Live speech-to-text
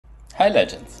Hi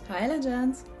Legends! Hi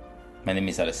Legends! My name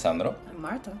is Alessandro I'm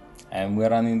Marta. and we're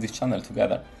running this channel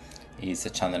together. It's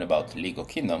a channel about League of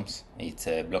Kingdoms. It's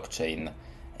a blockchain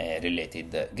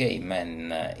related game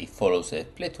and it follows a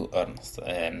play to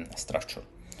earn structure.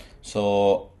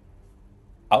 So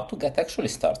how to get actually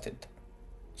started?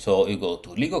 So you go to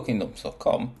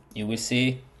leagueofkingdoms.com, you will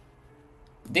see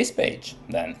this page,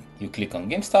 then you click on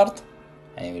game start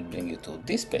and it will bring you to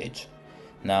this page.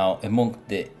 Now among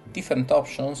the different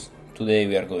options, today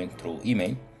we are going through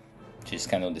email, which is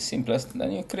kind of the simplest.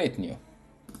 Then you create new.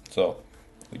 So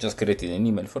we just created an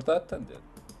email for that and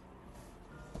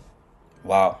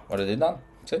wow, already done.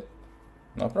 See?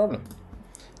 No problem.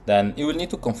 Then you will need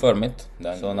to confirm it.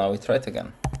 Then so now we try it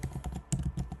again.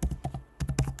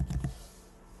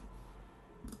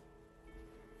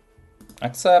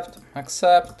 Accept.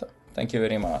 Thank you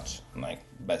very much. Like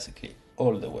basically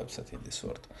all the websites in this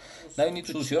world. Now you need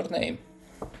to choose your name.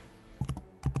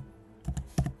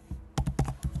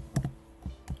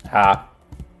 Oh,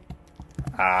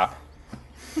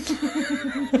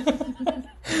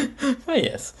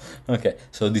 yes. Okay,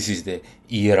 so this is the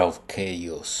era of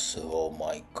chaos. Oh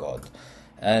my god.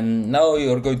 And now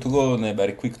you're going to go on a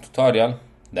very quick tutorial.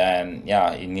 Then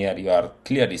yeah, in here you are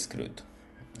clearly screwed.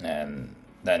 And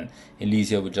then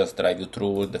Elysia will just drive you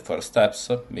through the first steps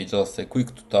with just a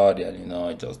quick tutorial, you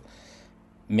know, just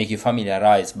make you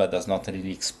familiarize, but does not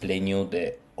really explain you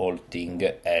the whole thing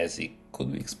as it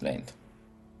could be explained.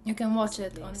 You can watch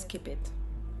it or skip it.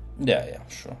 Yeah,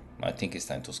 sure. I think it's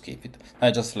time to skip it.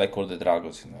 I just like all the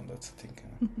dragons, you know, that's the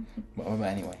thing. But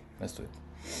anyway, let's do it.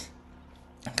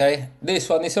 Okay, this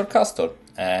one is your castle.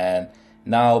 And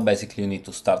now basically you need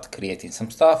to start creating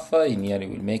some stuff. In here it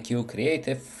will make you create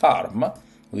a farm,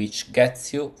 which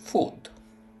gets you food.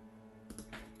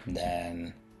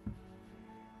 Then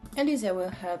Elysia will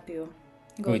help you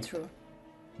go through.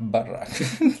 Barrack.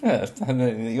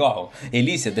 Wow,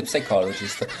 Elysia the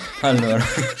psychologist. Allora,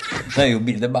 now you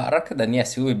build the barrack, then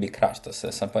yes, you will be crushed. So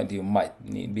at some point you might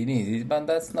be needed, but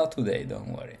that's not today, don't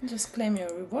worry. Just claim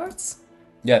your rewards.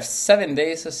 You have 7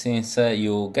 days since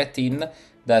you get in,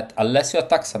 that unless you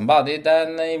attack somebody,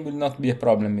 then it will not be a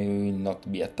problem, you will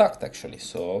not be attacked actually.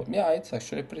 So yeah, it's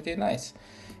actually pretty nice.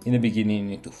 In the beginning you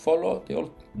need to follow the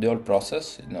whole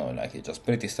process, you know, like it's just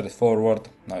pretty straightforward.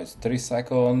 Now it's 3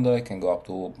 seconds, it can go up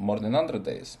to more than 100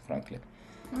 days, frankly.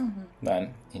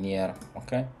 Then in here,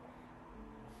 okay.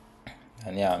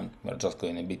 And yeah, we're just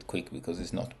going a bit quick because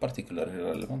it's not particularly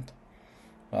relevant.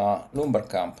 Lumber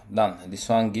camp, done. This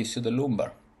one gives you the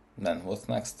lumber. Then what's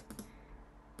next?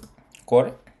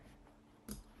 Quarry.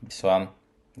 This one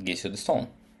gives you the stone.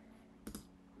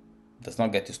 Does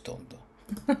not get you stone though.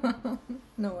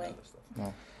 No way.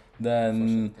 No.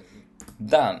 Then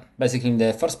done. Basically in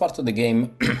the first part of the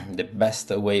game, the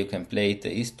best way you can play it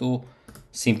is to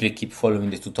simply keep following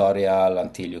the tutorial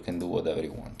until you can do whatever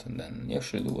you want, and then you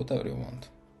actually do whatever you want.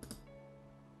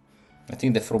 I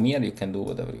think that from here you can do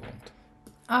whatever you want.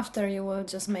 After you will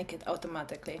just make it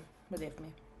automatically, believe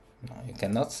me. No, you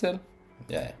cannot still?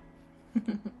 Yeah.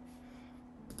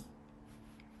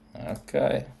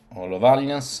 Okay, All of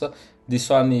Alliance. This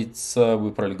one, it's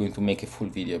we're probably going to make a full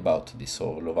video about this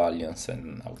All of Alliance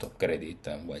and how to upgrade it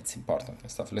and why it's important and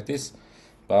stuff like this.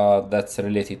 But that's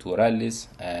related to rallies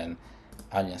and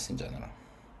Alliance in general.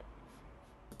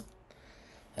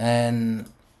 And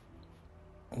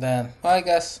then, I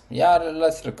guess, yeah,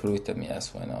 let's recruit them,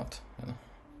 yes, why not? You know.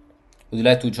 Would you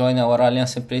like to join our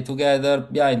alliance and play together?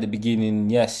 Yeah, in the beginning,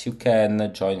 yes, you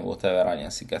can join whatever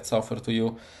alliance gets offered to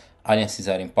you. Alliances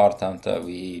are important.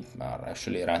 We are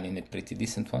actually running a pretty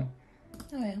decent one.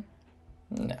 Oh yeah.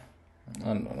 Yeah.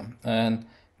 And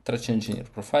try changing your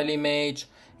profile image.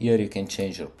 Here you can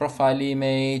change your profile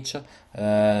image.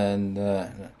 And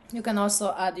you can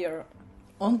also add your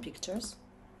own pictures.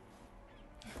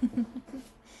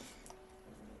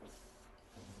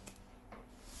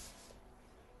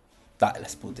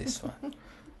 Let's put this one.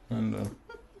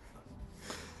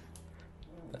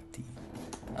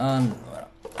 Allora.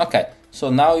 Okay, so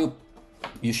now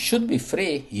you should be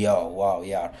free. Yo, wow,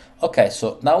 yeah. Okay,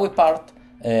 so now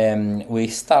we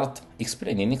start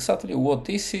explaining exactly what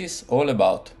this is all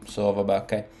about. So,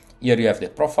 okay, here you have the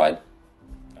profile.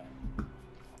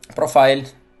 Profile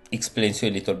explains you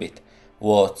a little bit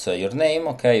what's your name.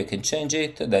 Okay, you can change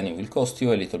it. Then it will cost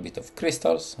you a little bit of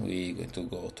crystals. We're going to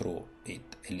go through it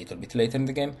a little bit later in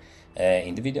the game,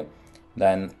 in the video.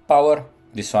 Then power.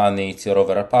 This one is your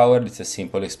overall power. It's a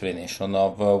simple explanation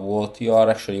of what you are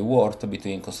actually worth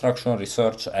between construction,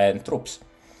 research, and troops.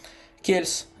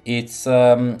 Kills. It's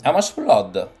how much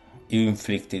blood you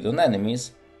inflicted on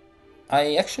enemies.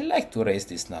 I actually like to raise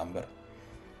this number.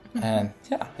 And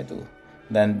yeah, I do.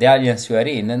 Then the alliance you are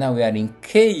in, and now we are in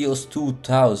Chaos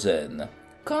 2000.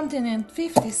 Continent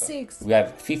 56. We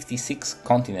have 56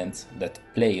 continents that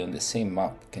play on the same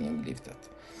map. Can you believe that?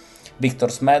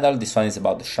 Victor's Medal, this one is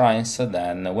about the shrines.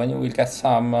 Then when you will get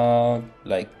some,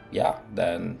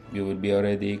 then you will be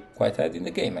already quite ahead in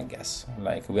the game, I guess.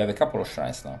 Like, we have a couple of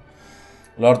shrines now.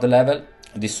 Lord level,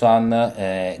 this one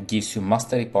gives you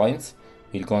mastery points.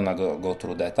 We're gonna go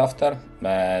through that after.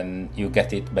 And you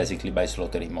get it basically by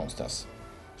slaughtering monsters.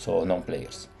 So,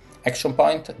 non-players. Action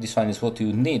point, this one is what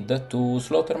you need to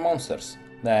slaughter monsters.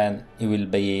 Then you will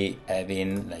be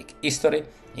having like history,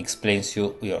 explains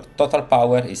you your total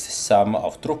power is the sum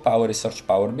of true power, research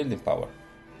power, building power.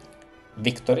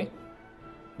 Victory,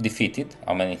 defeated,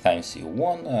 how many times you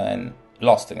won and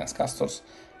lost against castles,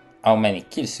 how many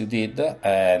kills you did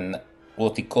and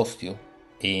what it cost you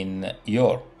in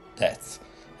your deaths,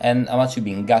 and how much you've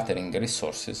been gathering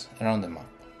resources around the map.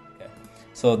 Okay.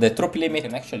 So the troop limit you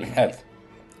can actually have.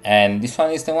 And this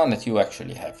one is the one that you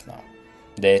actually have now.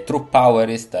 The true power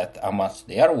is that how much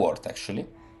they are worth actually.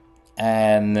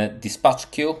 And dispatch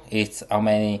queue is how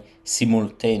many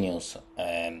simultaneous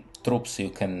troops you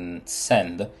can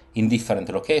send in different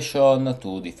locations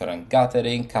to different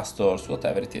gathering, castles,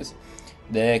 whatever it is.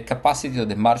 The capacity of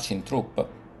the marching troop.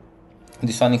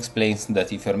 This one explains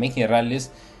that if you're making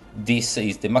rallies, this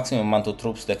is the maximum amount of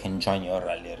troops that can join your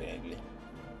rally really.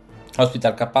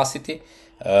 Hospital capacity.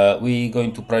 We're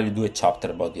going to probably do a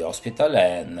chapter about the hospital,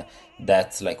 and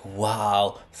that's like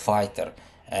wow, fighter,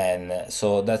 and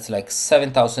so that's like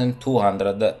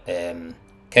 7,200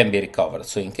 can be recovered.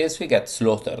 So in case we get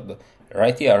slaughtered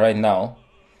right here, right now,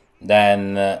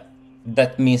 then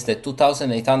that means that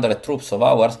 2,800 troops of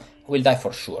ours will die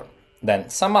for sure. Then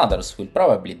some others will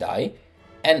probably die,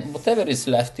 and whatever is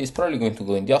left is probably going to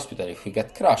go in the hospital if we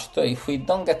get crushed. If we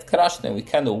don't get crushed and we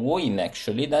kind of win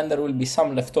actually, then there will be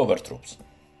some leftover troops.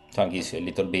 So it gives you a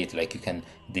little bit like you can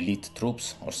delete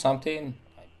troops or something.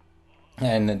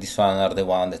 And this one are the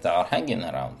ones that are hanging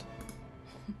around.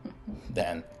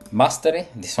 Then mastery,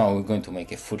 this one we're going to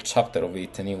make a full chapter of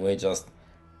it anyway, just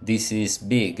this is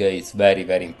big, it's very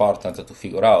very important to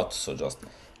figure out, so just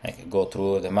like go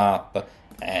through the map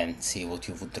and see what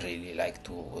you would really like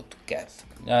to get.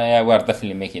 Yeah, we're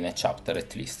definitely making a chapter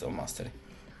at least on mastery.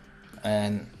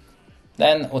 And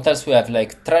then what else we have,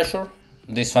 like treasure.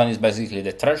 This one is basically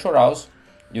the treasure house.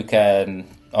 You can,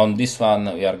 on this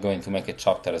one we are going to make a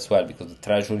chapter as well, because the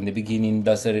treasure in the beginning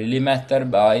doesn't really matter,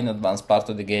 but in advanced part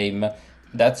of the game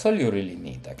that's all you really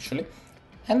need actually.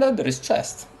 And then there is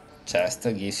chest. Chest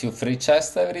gives you free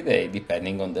chest every day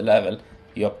depending on the level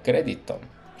you upgrade it on.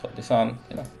 So this one,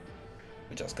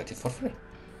 you just get it for free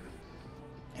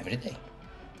every day.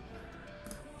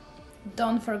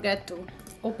 Don't forget to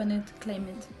open it, claim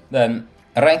it. Then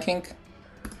ranking.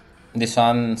 This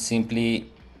one simply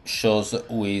shows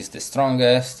who is the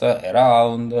strongest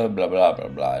around, blah blah blah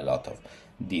blah, a lot of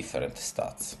different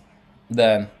stats.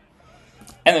 Then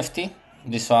NFT,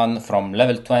 this one from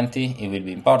level 20, it will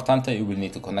be important. You will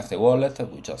need to connect a wallet.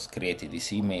 We just created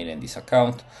this email and this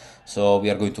account, so we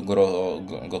are going to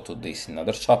go to this in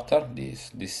another chapter.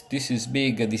 This is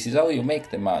big. This is how you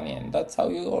make the money, and that's how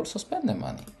you also spend the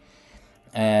money.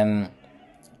 And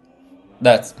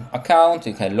that's account.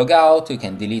 You can log out, you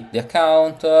can delete the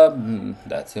account.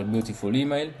 That's your beautiful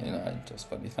email. Just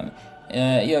for the fun.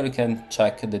 Here you can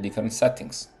check the different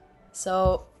settings.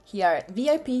 So here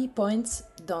VIP points.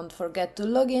 Don't forget to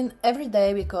log in every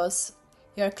day, because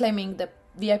you are claiming the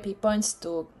VIP points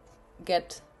to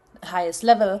get the highest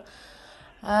level.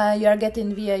 You are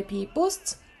getting VIP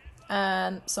boosts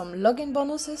and some login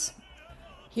bonuses.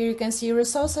 Here you can see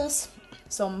resources,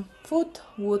 some food,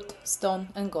 wood, stone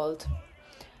and gold.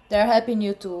 They are helping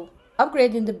you to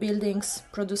upgrade in the buildings,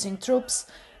 producing troops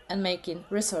and making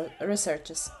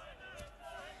researches.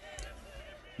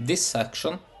 This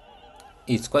section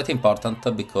is quite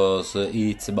important because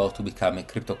it's about to become a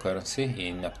cryptocurrency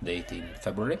in update in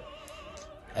February.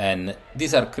 And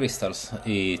these are crystals.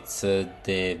 It's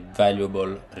the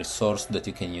valuable resource that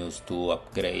you can use to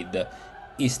upgrade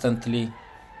instantly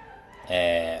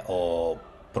or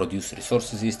produce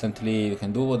resources instantly. You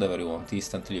can do whatever you want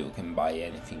instantly. You can buy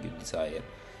anything you desire,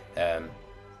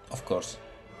 of course,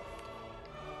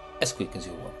 as quick as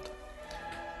you want.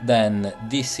 Then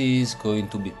this is going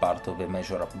to be part of a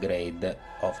major upgrade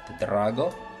of the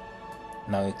Drago.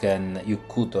 Now you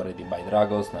could already buy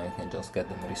Dragos, now you can just get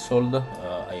them resold.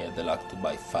 I had the luck to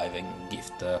buy 5 and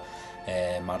gift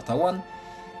Marta 1.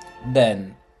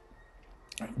 Then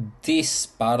this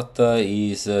part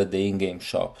is the in-game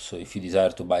shop, so if you desire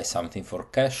to buy something for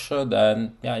cash,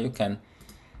 then yeah, you can.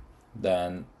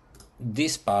 Then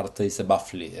this part is a buff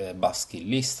skill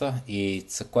list.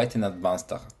 It's quite an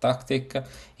advanced tactic.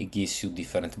 It gives you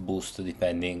different boosts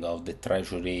depending on the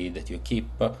treasury that you keep,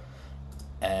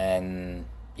 and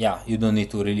yeah, you don't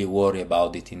need to really worry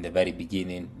about it in the very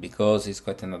beginning because it's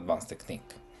quite an advanced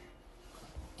technique.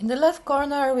 In the left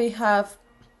corner we have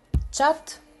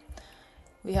chat.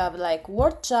 We have like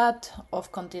word chat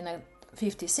of continent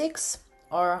 56,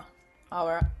 or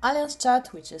our alliance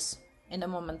chat, which is in the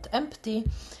moment empty.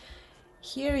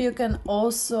 Here you can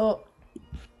also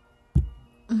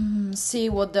see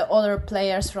what the other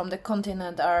players from the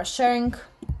continent are sharing.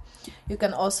 You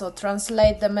can also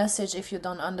translate the message if you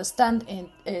don't understand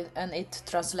it, and it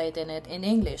translating it in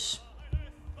English.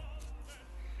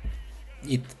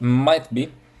 It might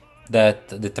be that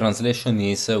the translation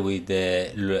is with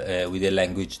the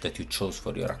language that you chose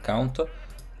for your account.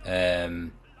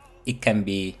 It can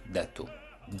be that too.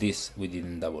 This we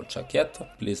didn't double check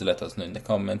yet. Please let us know in the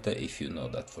comment if you know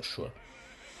that for sure.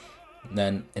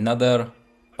 Then another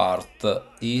part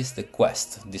is the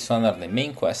quest. This one are the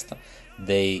main quest.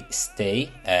 They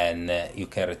stay and you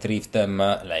can retrieve them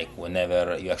like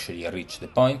whenever you actually reach the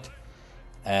point.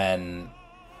 And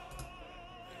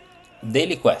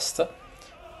daily quest,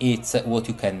 it's what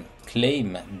you can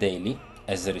claim daily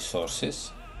as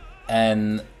resources,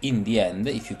 and in the end,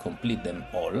 if you complete them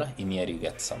all, in here you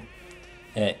get some.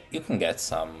 You can get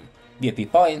some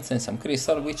VIP points and some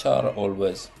crystal, which are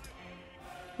always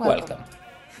welcome.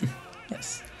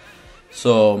 Yes.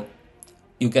 So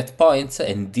you get points,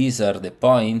 and these are the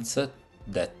points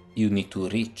that you need to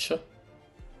reach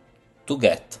to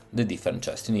get the different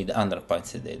chests. You need 100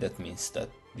 points a day. That means that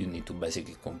you need to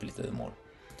basically complete them all.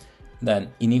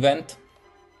 Then in event,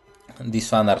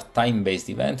 this one are time-based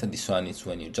event. This one is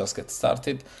when you just get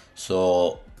started.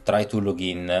 So try to log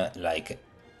in like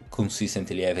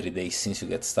consistently every day since you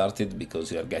get started,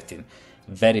 because you are getting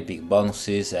very big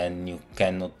bonuses and you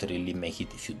cannot really make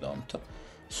it if you don't.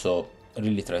 So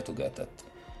really try to get that.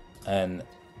 And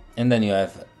then you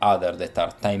have other that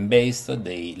are time-based.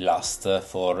 They last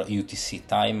for UTC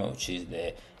time, which is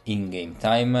the in-game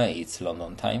time. It's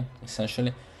London time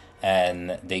essentially,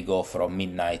 and they go from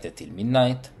midnight till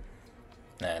midnight.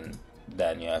 And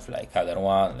then you have like other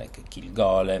one like kill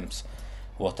golems,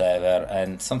 whatever,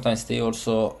 and sometimes they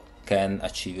also can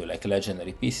achieve you like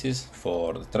legendary pieces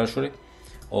for the treasury,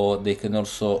 or they can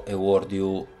also award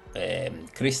you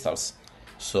crystals.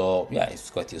 So yeah, it's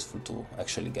quite useful to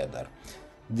actually get there.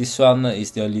 This one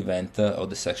is the only event of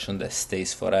the section that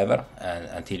stays forever and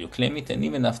until you claim it, and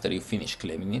even after you finish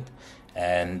claiming it,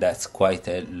 and that's quite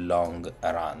a long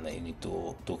run. You need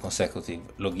to do consecutive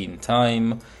login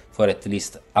time for at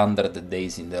least 100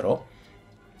 days in a row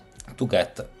to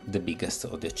get the biggest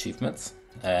of the achievements,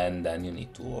 and then you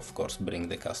need to of course bring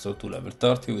the castle to level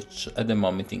 30, which at the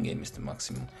moment in game is the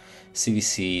maximum.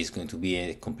 CVC is going to be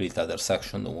a complete other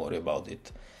section, don't worry about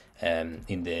it,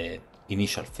 in the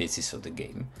initial phases of the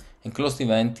game. And closed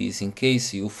event is in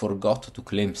case you forgot to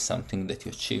claim something that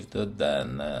you achieved,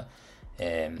 then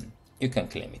you can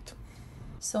claim it.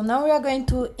 So now we are going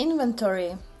to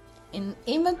inventory. In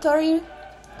inventory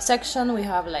section we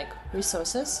have like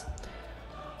resources.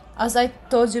 As I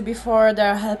told you before, they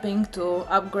are helping to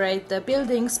upgrade the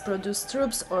buildings, produce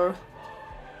troops, or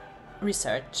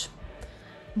research.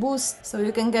 Boost, so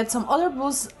you can get some other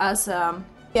boosts as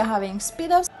we are having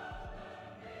speed ups.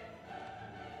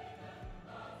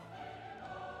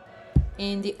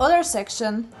 In the other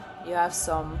section you have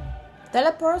some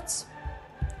teleports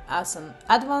as an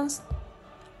advanced,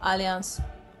 alliance,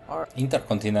 or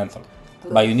intercontinental.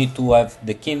 But you need to have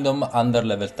the kingdom under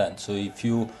level 10. So if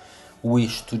you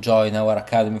wish to join our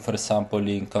academy, for example,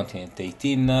 in continent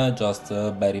 18, just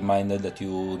bear in mind that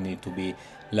you need to be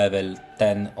level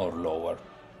 10 or lower.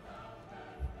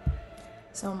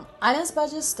 Some alliance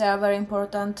badges, they are very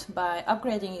important by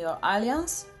upgrading your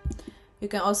alliance. You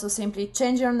can also simply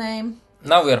change your name.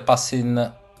 Now we are passing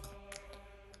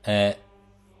okay.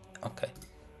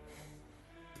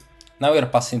 Now we are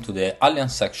passing to the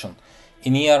alliance section.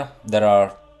 In here there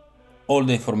are all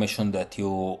the information that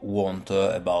you want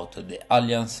about the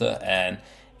alliance and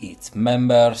its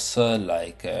members,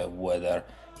 like whether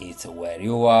it's where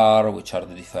you are, which are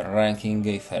the different ranking.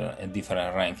 If a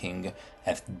different ranking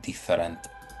have different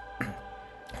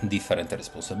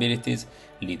responsibilities.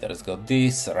 Leader has got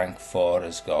this, rank 4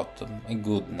 has got a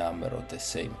good number of the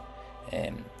same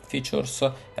features.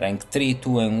 Rank 3,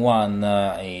 2 and 1,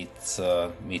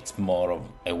 it's more of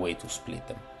a way to split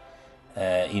them.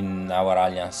 In our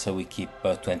alliance we keep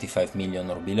 25 million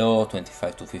or below,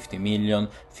 25 to 50 million,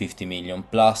 50 million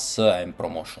plus, and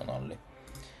promotion only.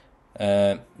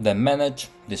 Then manage,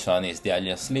 this one is the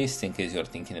alliance list in case you're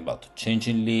thinking about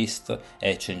changing list,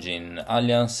 changing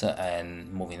alliance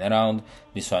and moving around.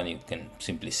 This one you can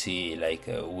simply see like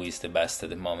who is the best at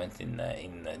the moment in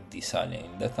this alliance,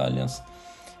 in that alliance.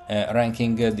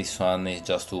 Ranking, this one is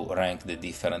just to rank the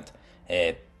different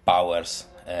powers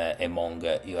among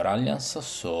your alliance.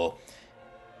 So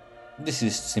this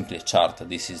is simply a chart,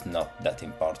 this is not that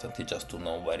important, it's just to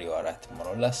know where you are at more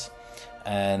or less.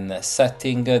 And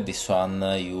setting, this one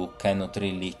you cannot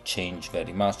really change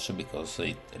very much because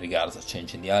it regards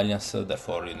changing the alliance,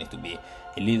 therefore you need to be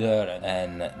a leader.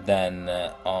 And then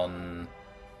on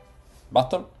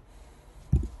battle,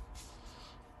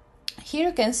 here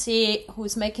you can see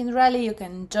who's making rally, you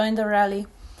can join the rally.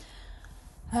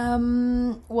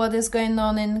 What is going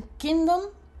on in kingdom,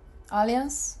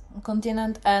 alliance,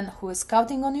 continent, and who is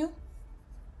scouting on you.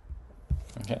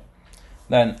 Okay.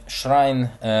 Then shrine,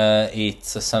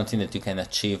 it's something that you can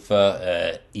achieve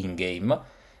in game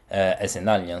as an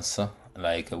alliance,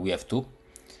 like we have two.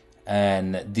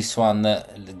 And this one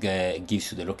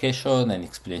gives you the location and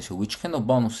explains you which kind of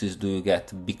bonuses do you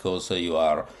get because you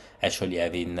are actually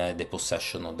having the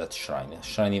possession of that shrine.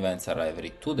 Shrine events are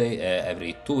every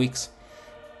 2 weeks.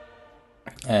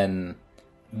 And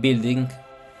building.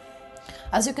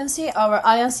 As you can see, our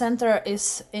alliance center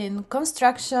is in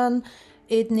construction.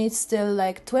 It needs still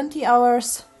like 20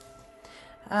 hours.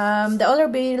 The other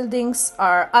buildings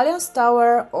are Alliance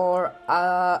Tower or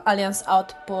Alliance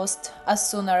Outpost as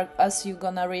soon as you're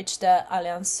gonna reach the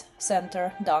Alliance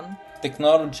Center done.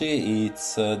 Technology,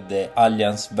 it's the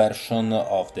Alliance version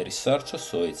of the research,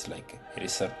 so it's like a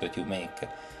research that you make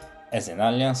as an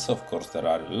Alliance. Of course, there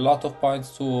are a lot of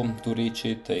points to reach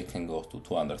it. It can go to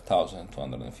 200,000,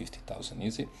 250,000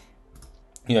 easy.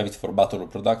 You have it for battle or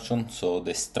production, so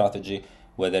the strategy,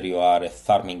 whether you are a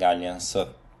farming alliance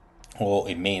or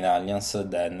a main alliance,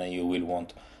 then you will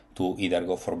want to either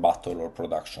go for battle or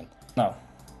production. Now,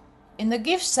 in the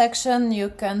gift section, you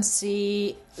can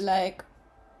see like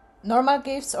normal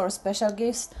gifts or special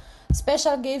gifts.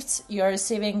 Special gifts you're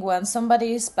receiving when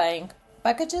somebody is buying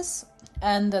packages,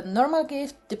 and the normal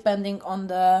gift, depending on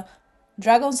the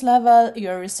dragon's level,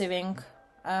 you're receiving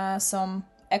some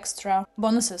extra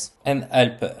bonuses. And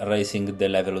help raising the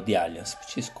level of the alliance,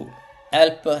 which is cool.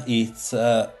 Help, it's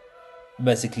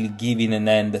basically giving an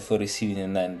end for receiving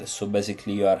an end. So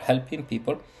basically you are helping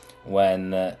people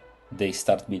when they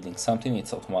start building something,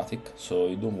 it's automatic, so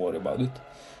you don't worry about it.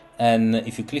 And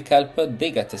if you click help,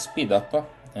 they get a speed up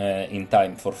in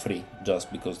time for free,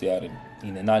 just because they are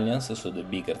in an alliance, so the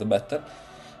bigger the better.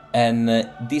 And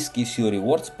this gives you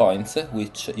rewards points,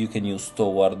 which you can use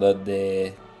toward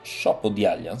the shop of the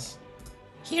alliance.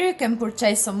 Here you can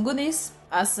purchase some goodies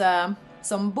as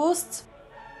some boosts.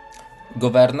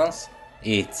 Governance,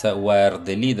 it's where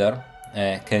the leader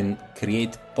can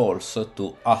create polls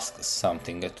to ask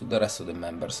something to the rest of the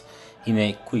members in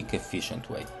a quick, efficient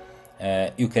way.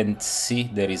 You can see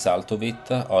the result of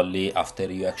it only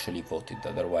after you actually voted,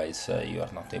 otherwise you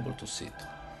are not able to see it.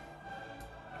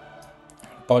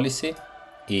 Policy,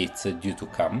 it's due to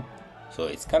come, so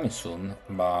it's coming soon,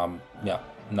 but yeah,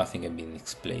 nothing has been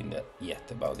explained yet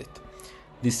about it.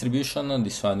 Distribution,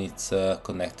 this one it's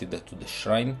connected to the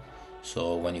shrine,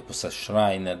 so when you possess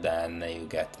shrine, then you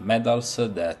get medals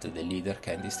that the leader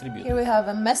can distribute. Here we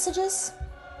have messages,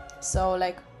 so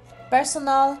like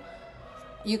personal,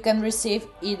 you can receive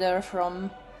either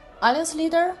from alliance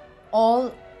leader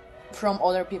or from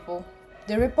other people.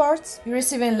 The reports, you're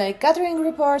receiving like gathering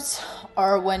reports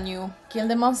or when you kill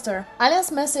the monster.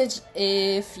 Alliance message,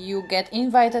 if you get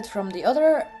invited from the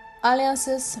other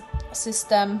alliances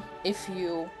system, if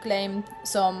you claim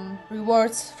some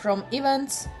rewards from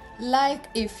events, like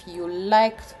if you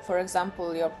liked, for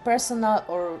example, your personal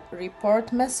or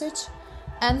report message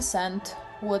and sent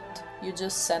what you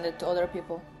just send it to other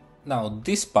people. Now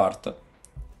this part,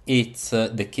 it's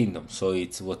the kingdom, so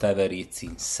it's whatever it's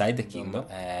inside the kingdom,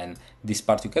 and this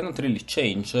part you cannot really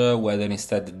change, whether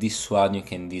instead this one you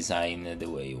can design the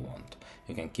way you want.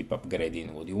 You can keep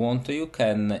upgrading what you want, you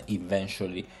can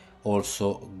eventually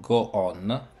also go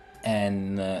on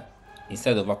and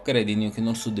instead of upgrading you can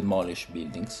also demolish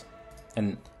buildings,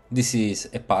 and this is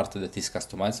a part that is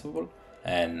customizable,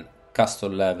 and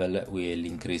custom level will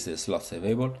increase the slots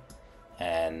available,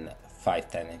 and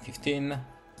 5, 10 and 15.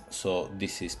 So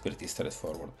this is pretty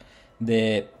straightforward.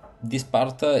 This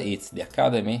part it's the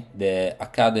academy. The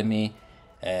academy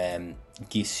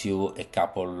gives you a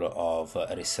couple of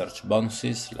research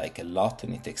bonuses, like a lot,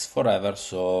 and it takes forever,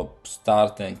 so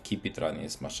start and keep it running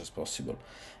as much as possible.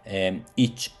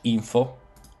 Each info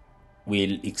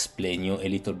will explain you a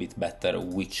little bit better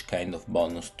which kind of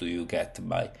bonus do you get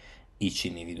by each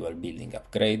individual building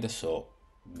upgrade, so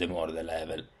the more the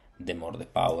level, the more the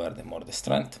power, the more the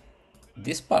strength.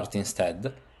 This part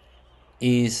instead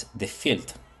is the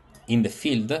field. In the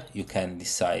field you can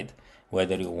decide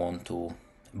whether you want to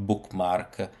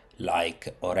bookmark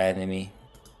like or enemy.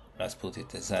 Let's put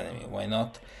it as enemy, why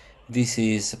not? This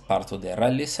is part of the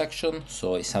rally section,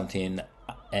 so it's something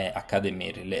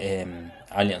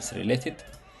alliance related.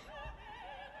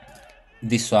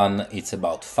 This one it's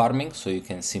about farming, so you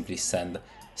can simply send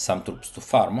some troops to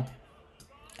farm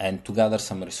and to gather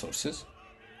some resources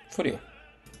for you.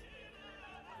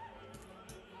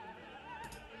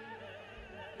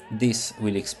 This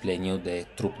will explain you the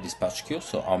troop dispatch queue,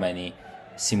 so how many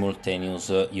simultaneous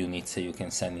units you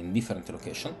can send in different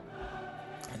locations.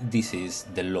 This is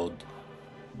the load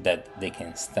that they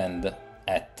can stand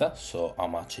at, so how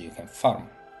much you can farm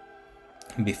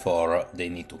before they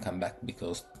need to come back,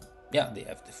 because yeah, they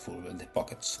have the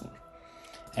pockets full.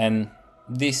 And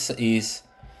this is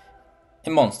a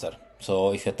monster,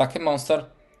 so if you attack a monster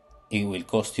it will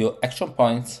cost you action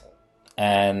points,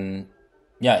 and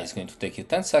yeah, it's going to take you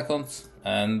 10 seconds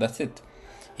and that's it.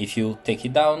 If you take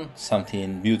it down,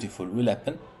 something beautiful will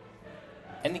happen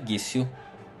and it gives you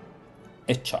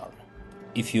a charm.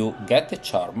 If you get a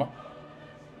charm,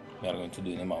 we are going to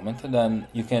do in a moment, then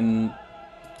you can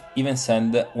even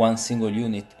send one single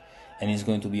unit and it's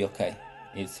going to be okay.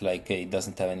 It's like it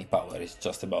doesn't have any power, it's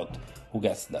just about who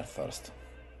gets there first.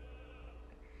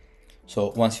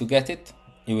 So once you get it,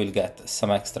 you will get some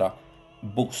extra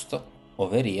boost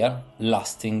over here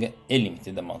lasting a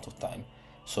limited amount of time.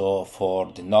 So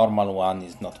for the normal one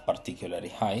is not particularly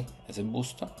high as a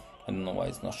boost. I don't know why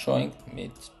it's not showing,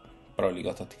 it's probably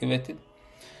got activated.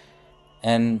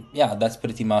 And yeah, that's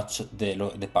pretty much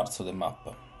the parts of the map.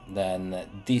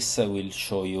 Then this will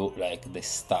show you like the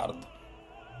start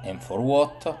and for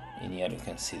what. In here you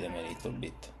can see them a little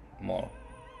bit more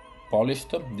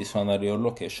polished. This one are your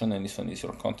location and this one is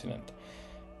your continent.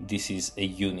 This is a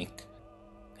unique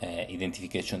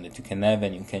identification that you can have,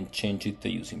 and you can change it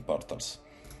using portals.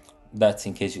 That's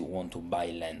in case you want to buy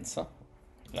lands,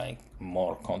 like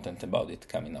more content about it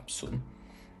coming up soon.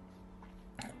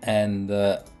 And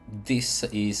this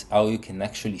is how you can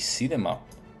actually see the map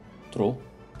through,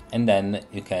 and then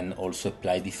you can also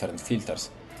apply different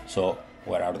filters. So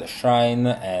where are the shrine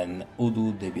and who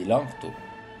do they belong to?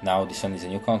 Now this one is a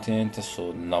new continent,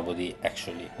 so nobody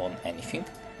actually own anything.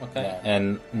 Okay. Yeah.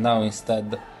 And now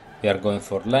instead we are going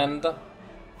for land.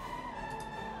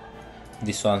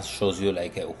 This one shows you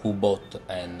like who bought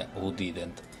and who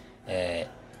didn't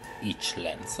each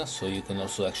land, so you can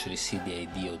also actually see the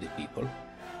ID of the people,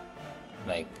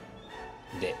 like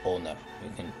the owner.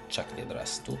 You can check the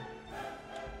address too,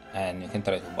 and you can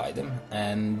try to buy them.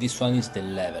 And this one is the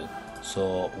level,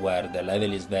 so where the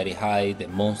level is very high, the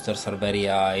monsters are very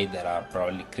high, there are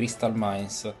probably crystal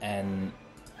mines, and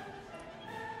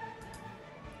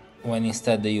when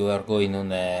instead you are going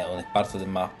on a part of the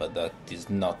map that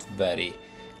is not very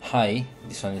high,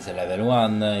 this one is a level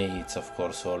 1, it's of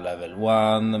course all level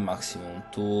 1, maximum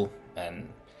 2, and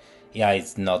yeah,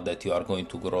 it's not that you are going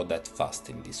to grow that fast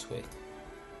in this way.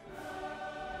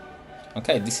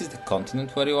 Okay, this is the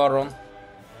continent where you are on,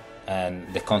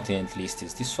 and the continent list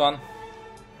is this one.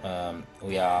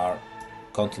 We are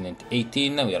continent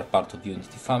 18, we are part of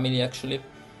Unity family actually,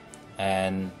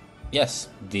 and yes,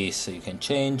 this you can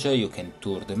change, you can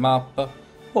tour the map.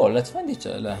 Oh, let's find it.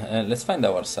 Let's find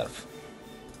ourselves.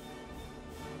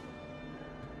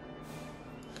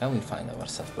 Can we find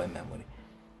ourselves by memory?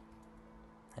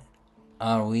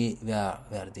 Are we? We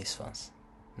are these ones.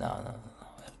 No, we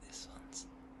are these ones.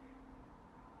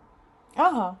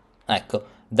 Ah. Ecco,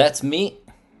 that's me.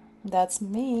 That's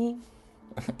me.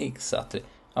 Exactly.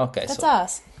 Okay, that's so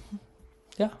us.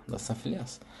 Yeah, that's something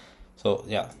else. So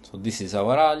yeah, so this is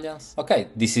our alliance. Okay,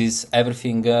 this is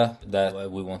everything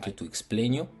that we wanted to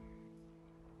explain you.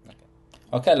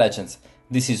 Okay, legends,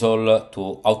 this is all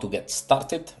to how to get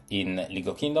started in League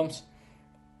of Kingdoms.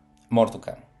 More to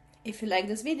come. If you like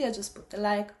this video, just put a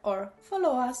like or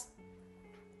follow us.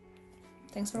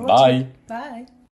 Thanks for watching. Bye. Bye.